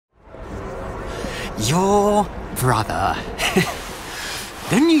Your brother.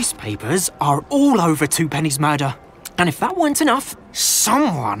 The newspapers are all over Twopenny's murder. And if that weren't enough,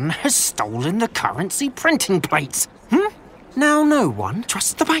 someone has stolen the currency printing plates. Now no one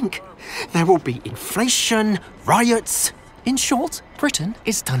trusts the bank. There will be inflation, riots. In short, Britain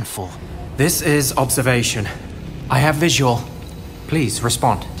is done for. This is observation. I have visual. Please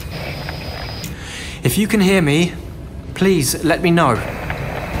respond. If you can hear me, please let me know.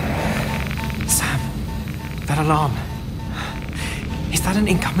 Sam, that alarm. Is that an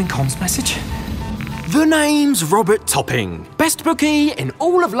incoming comms message? The name's Robert Topping. Best bookie in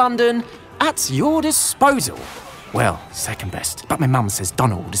all of London, at your disposal. Well, second best, but my mum says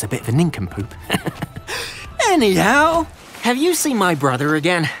Donald is a bit of a nincompoop. Anyhow, have you seen my brother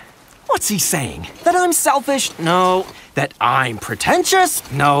again? What's he saying? That I'm selfish? No. That I'm pretentious?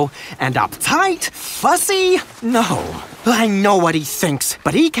 No. And uptight? Fussy? No. I know what he thinks,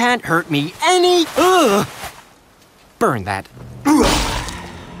 but he can't hurt me any... Ugh. Burn that.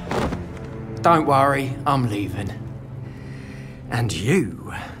 Don't worry, I'm leaving. And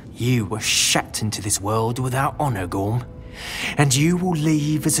you were shut into this world without honour, Gorm. And you will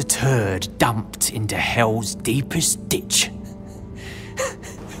leave as a turd dumped into hell's deepest ditch.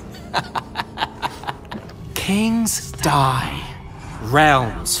 Kings die,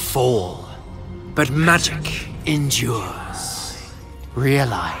 realms fall, but magic endures.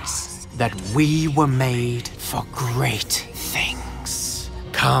 Realize that we were made for great things.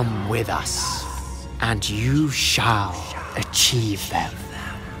 Come with us, and you shall achieve them.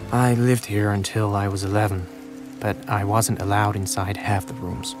 I lived here until I was 11, but I wasn't allowed inside half the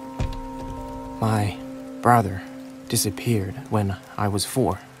rooms. My brother disappeared when I was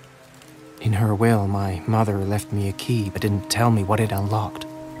 4. In her will, my mother left me a key but didn't tell me what it unlocked.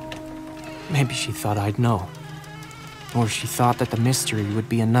 Maybe she thought I'd know. Or she thought that the mystery would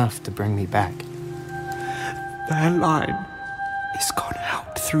be enough to bring me back. Their line is gone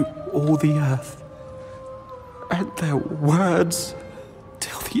out through all the earth, and their words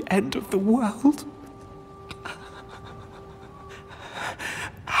till the end of the world.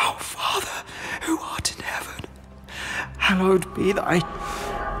 Our Father, who art in heaven, hallowed be thy